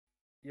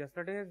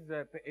Yesterday's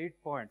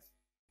 8 points,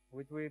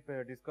 which we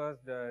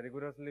discussed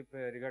rigorously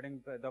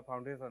regarding the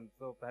foundation.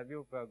 So, have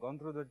you gone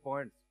through those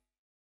points?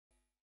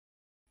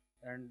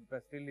 And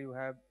still you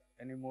have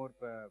any more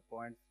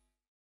points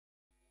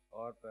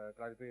or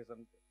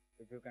clarification,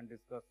 if you can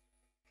discuss,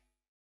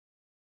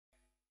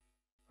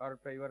 or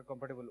you are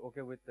compatible,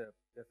 okay with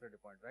yesterday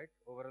point, right?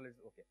 Overall is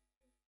okay.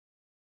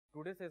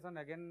 Today's session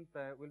again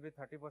will be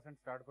 30%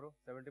 STAAD.Pro,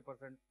 70%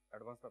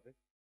 advanced topic,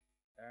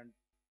 and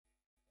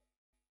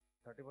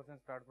 30%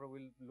 STAAD.Pro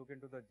will look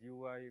into the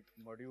GUI,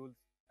 modules,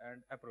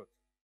 and approach.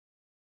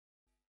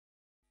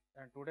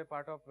 And today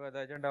part of the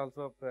agenda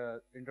also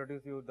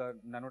introduce you the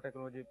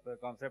nanotechnology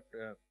concept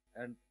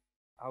and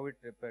how it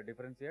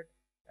differentiate,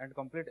 and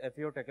complete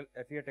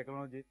FEA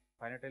technology,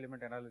 finite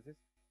element analysis,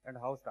 and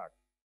how STAAD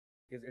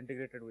is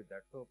integrated with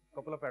that. So,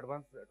 couple of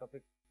advanced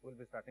topics we'll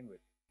be starting with.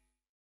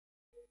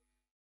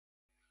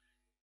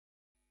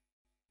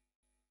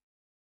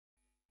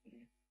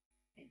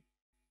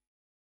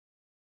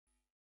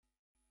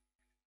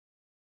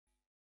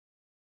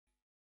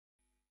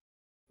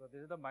 So,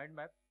 this is the mind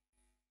map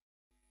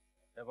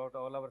about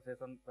all our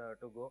sessions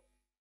to go.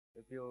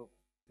 If you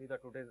see the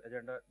today's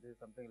agenda, this is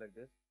something like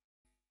this,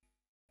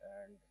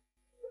 and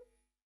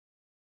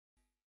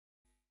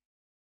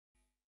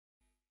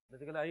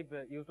basically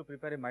I used to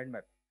prepare a mind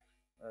map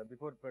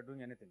before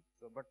doing anything.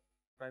 So, but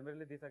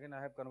primarily this again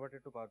I have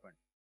converted to PowerPoint.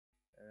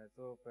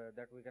 So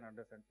that we can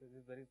understand. So this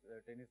is very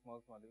tiny,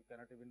 small. You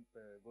cannot even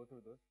go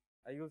through those.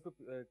 I used to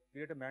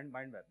create a mind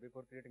map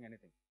before creating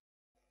anything.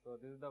 So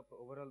this is the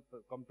overall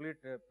complete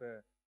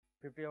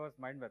 50 hours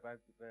mind map I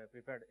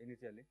prepared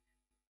initially.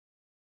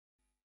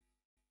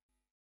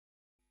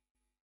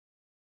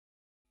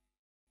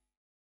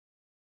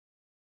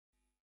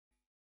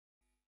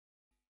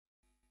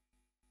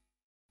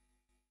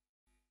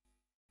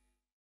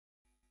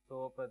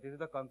 So this is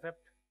the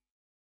concept,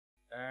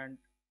 and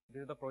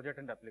this is the project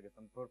and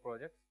application, 4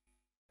 projects,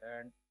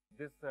 and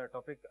this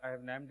topic I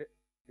have named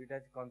it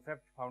as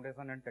concept,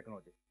 foundation, and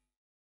technology.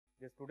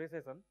 This today's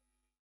session,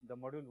 the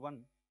module 1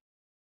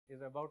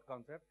 is about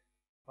concept,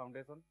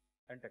 foundation,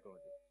 and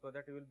technology, so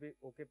that you will be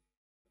okay,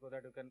 so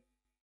that you can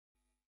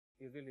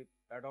easily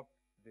adopt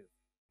this.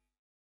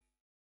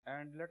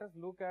 And let us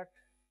look at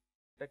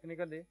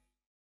technically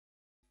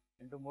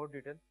into more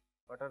detail.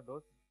 What are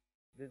those?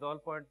 These all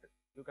points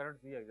you cannot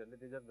see exactly,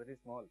 these are very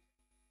small.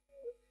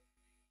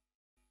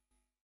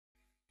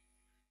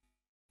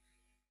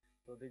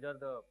 So these are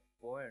the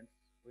points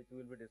which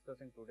we will be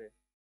discussing today.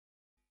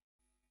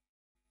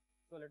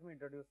 So let me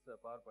introduce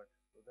PowerPoint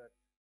so that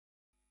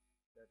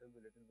will be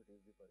a little bit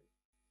easy for you.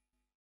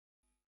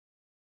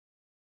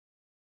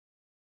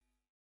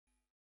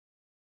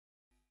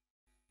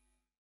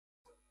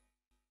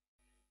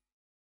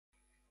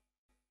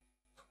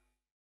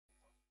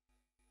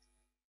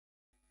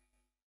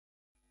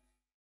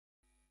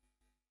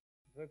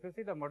 So if you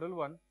see the module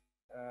 1,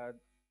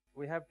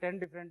 we have 10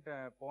 different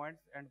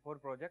points and 4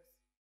 projects.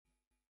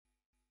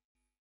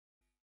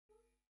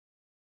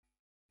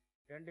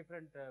 10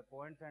 different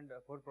points and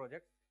 4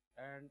 projects,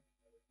 and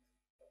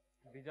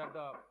these are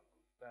the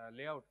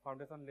layout,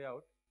 foundation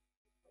layout.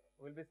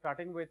 We will be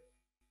starting with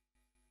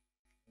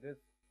this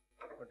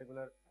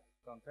particular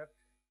concept.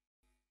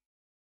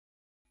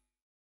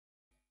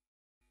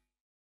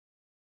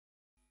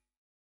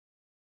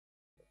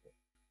 Okay.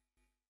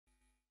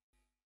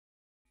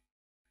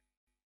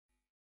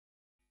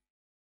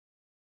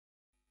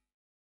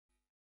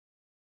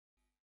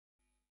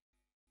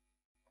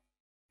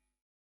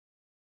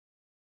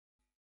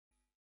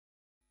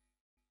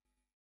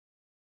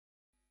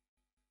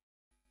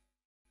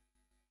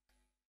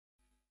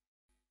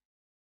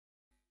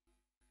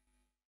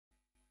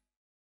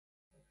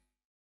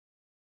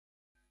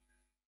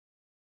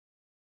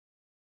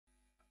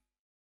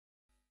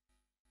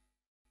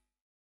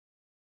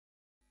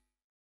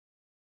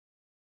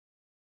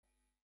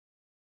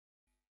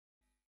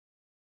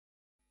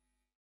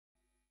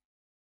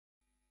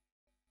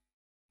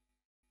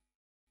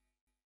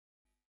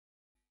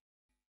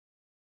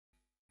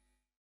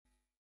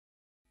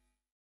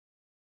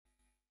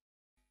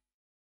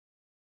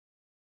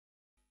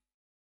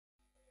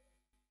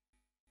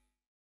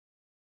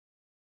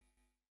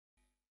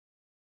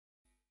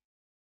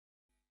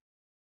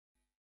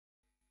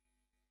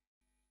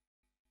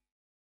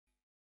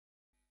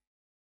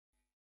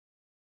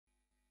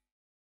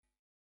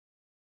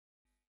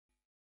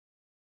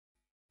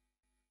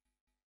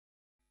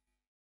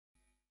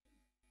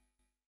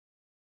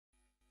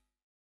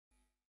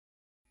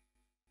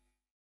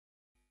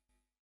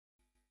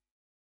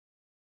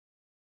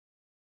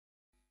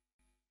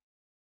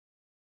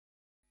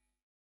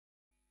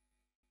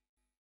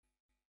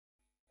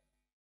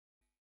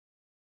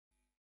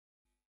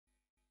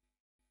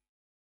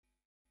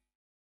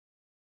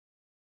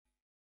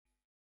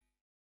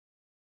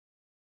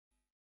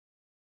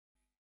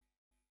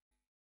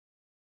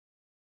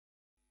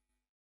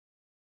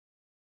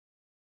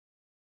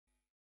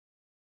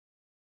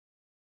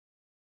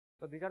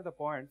 So these are the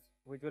points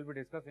which we will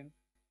be discussing,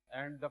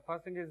 and the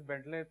first thing is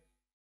Bentley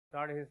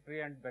STAAD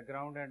history and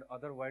background and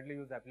other widely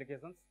used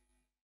applications.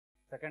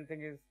 Second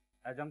thing is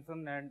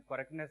assumption and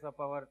correctness of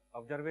our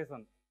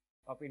observation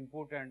of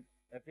input and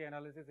FEA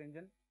analysis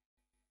engine.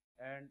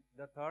 And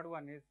the third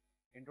one is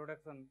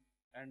introduction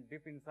and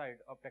deep insight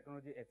of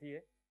technology FEA.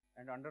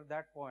 And under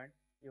that point,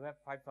 you have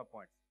 5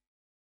 subpoints.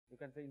 You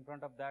can see in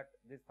front of that,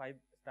 these 5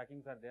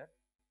 stackings are there.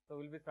 So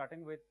we'll be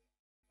starting with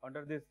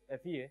under this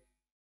FEA,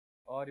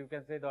 or you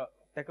can say the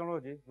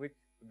technology which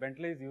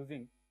Bentley is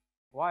using,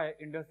 why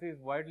industry is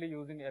widely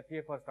using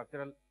FEA for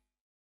structural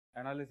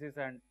analysis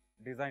and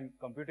design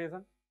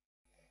computation.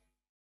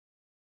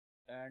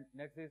 And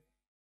next is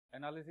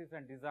analysis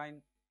and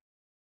design.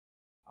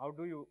 How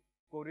do you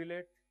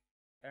correlate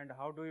and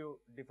how do you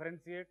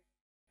differentiate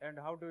and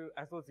how do you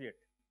associate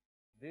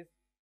this?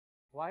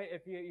 Why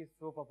FEA is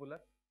so popular,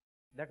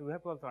 that we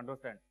have to also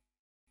understand,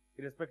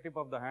 irrespective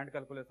of the hand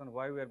calculation,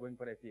 why we are going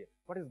for FEA.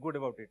 What is good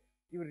about it?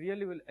 You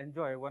really will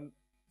enjoy one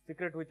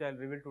secret which I will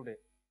reveal today,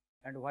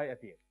 and why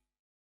FEA.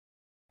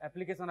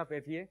 Application of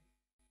FEA,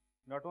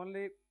 not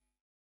only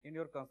in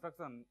your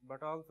construction,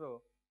 but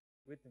also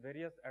with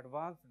various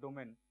advanced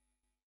domain.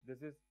 This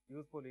is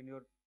useful in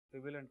your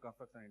civil and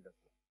construction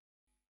industry.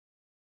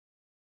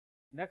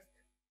 Next,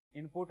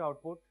 input,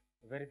 output,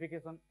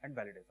 verification and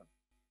validation.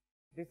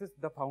 This is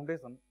the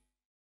foundation.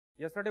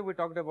 Yesterday we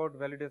talked about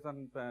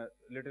validation,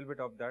 little bit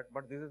of that,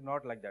 but this is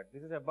not like that.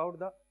 This is about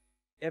the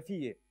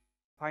FEA,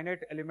 finite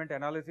element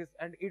analysis,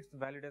 and its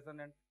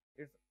validation and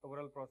its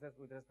overall process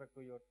with respect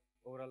to your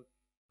overall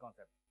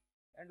concept.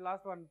 And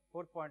last one,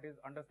 fourth point is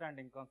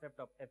understanding concept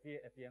of FEA,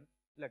 FEM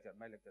lecture,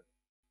 my lecture.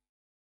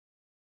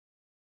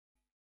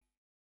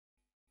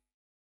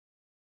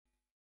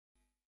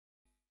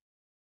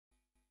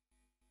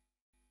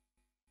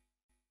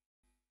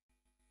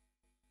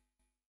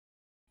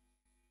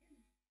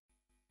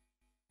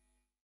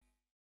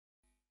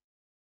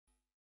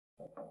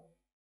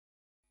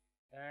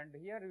 And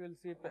here you will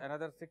see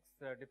another 6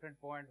 different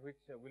points which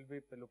we'll be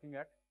looking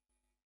at.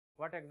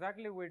 What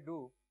exactly we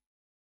do,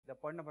 the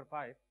point number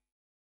 5,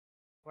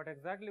 what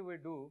exactly we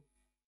do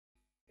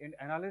in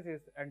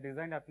analysis and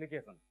design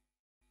application.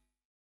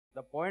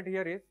 The point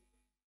here is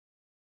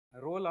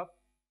role of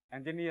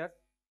engineers,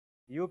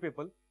 you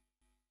people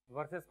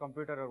versus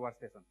computer or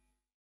workstation.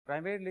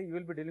 Primarily you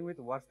will be dealing with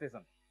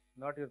workstation,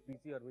 not your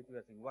PC or which you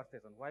are seeing,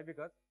 workstation. Why?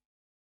 Because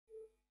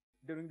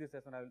during this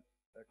session I will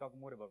talk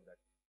more about that.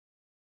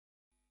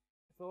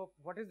 So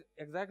what is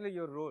exactly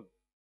your role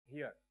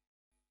here?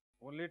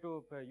 Only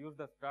to use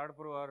the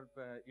STAAD.Pro or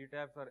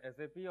ETABS or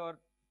SAP, or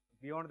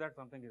beyond that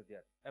something is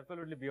there?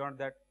 Absolutely beyond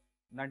that,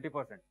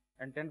 90%,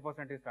 and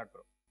 10% is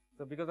STAAD.Pro.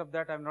 So because of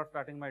that, I am not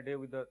starting my day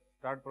with the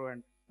STAAD.Pro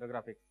and the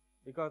graphics,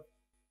 because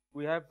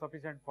we have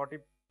sufficient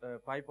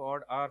 45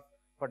 odd hours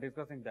for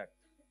discussing that.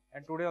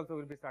 And today also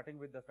we will be starting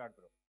with the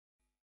STAAD.Pro.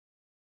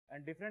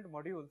 And different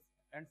modules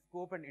and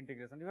scope and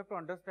integration. You have to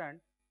understand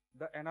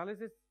the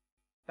analysis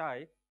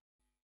type,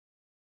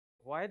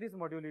 why this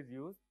module is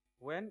used,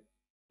 when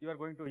you are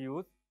going to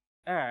use,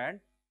 and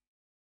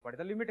what is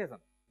the limitation.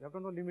 You have to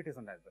know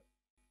limitation as well.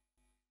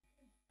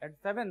 And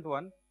 7th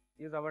one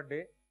is our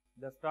day,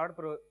 the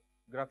STAAD.Pro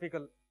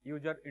graphical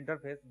user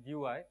interface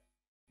GUI,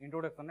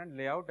 introduction and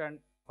layout and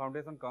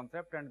foundation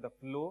concept and the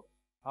flow,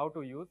 how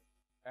to use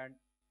and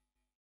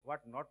what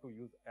not to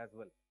use as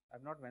well. I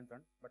have not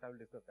mentioned, but I will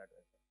discuss that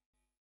as well.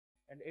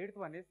 And 8th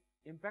one is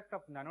impact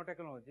of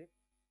nanotechnology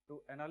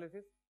to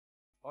analysis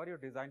or your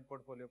design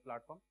portfolio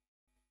platform,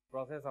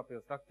 process of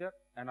your structure,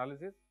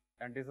 analysis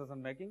and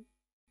decision making,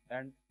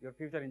 and your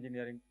future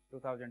engineering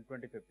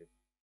 2020-50.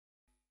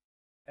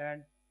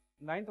 And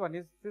 9th one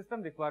is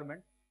system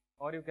requirement,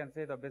 or you can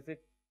say the basic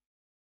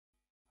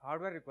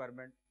hardware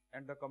requirement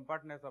and the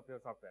compactness of your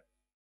software.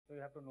 So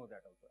you have to know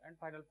that also. And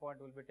final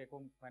point will be take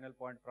home final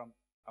point from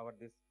our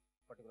this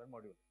particular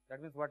module.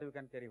 That means what you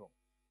can carry home.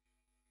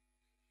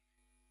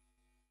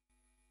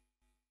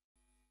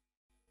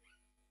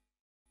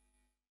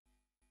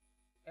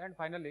 And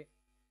finally,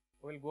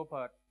 we will go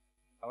for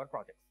our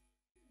projects.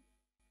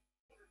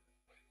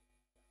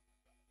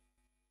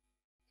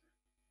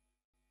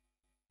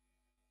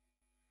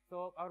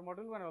 So our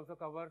module 1 also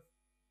covers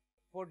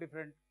 4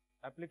 different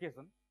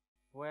applications,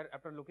 where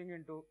after looking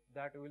into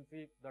that we will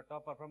see the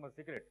top performance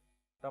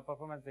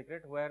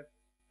secret, where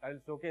I will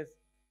showcase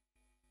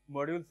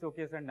module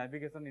showcase and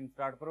navigation in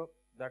STAAD.Pro,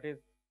 that is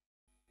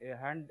a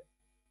hand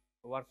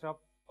workshop,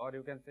 or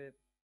you can say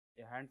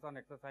a hands-on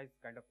exercise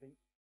kind of thing.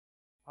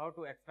 How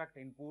to extract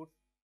inputs.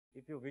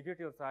 If you visit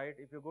your site,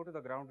 if you go to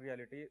the ground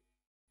reality,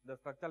 the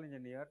structural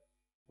engineer,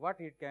 what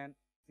he can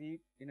see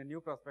in a new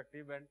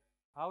perspective, and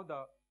how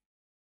the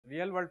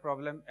real world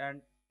problem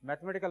and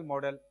mathematical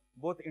model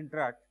both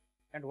interact,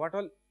 and what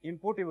all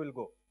input you will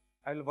go.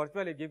 I will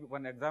virtually give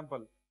one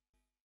example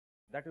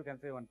that you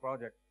can say one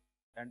project,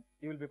 and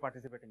you will be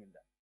participating in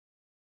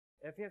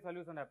that. FEA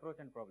solution approach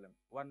and problem.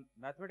 One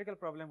mathematical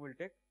problem will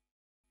take,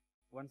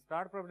 one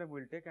STAAD problem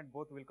will take, and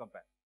both will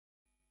compare.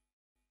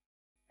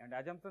 And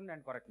assumption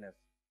and correctness.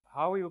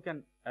 How you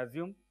can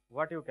assume,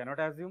 what you cannot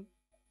assume,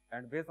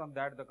 and based on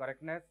that the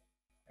correctness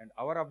and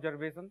our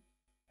observation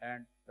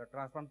and the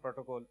transform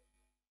protocol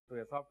to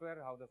a software,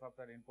 how the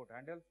software input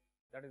handles,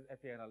 that is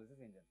FE analysis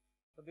engine.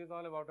 So this is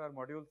all about our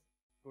modules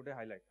today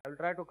highlight. I will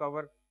try to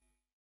cover,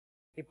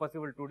 if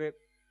possible, today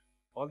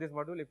all this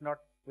module. If not,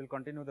 we'll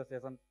continue the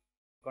session,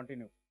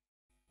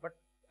 but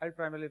I'll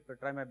primarily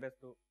try my best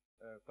to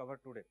cover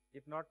today.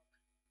 If not,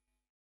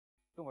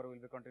 tomorrow we'll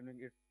be continuing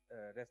its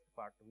rest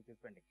part, which is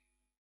pending.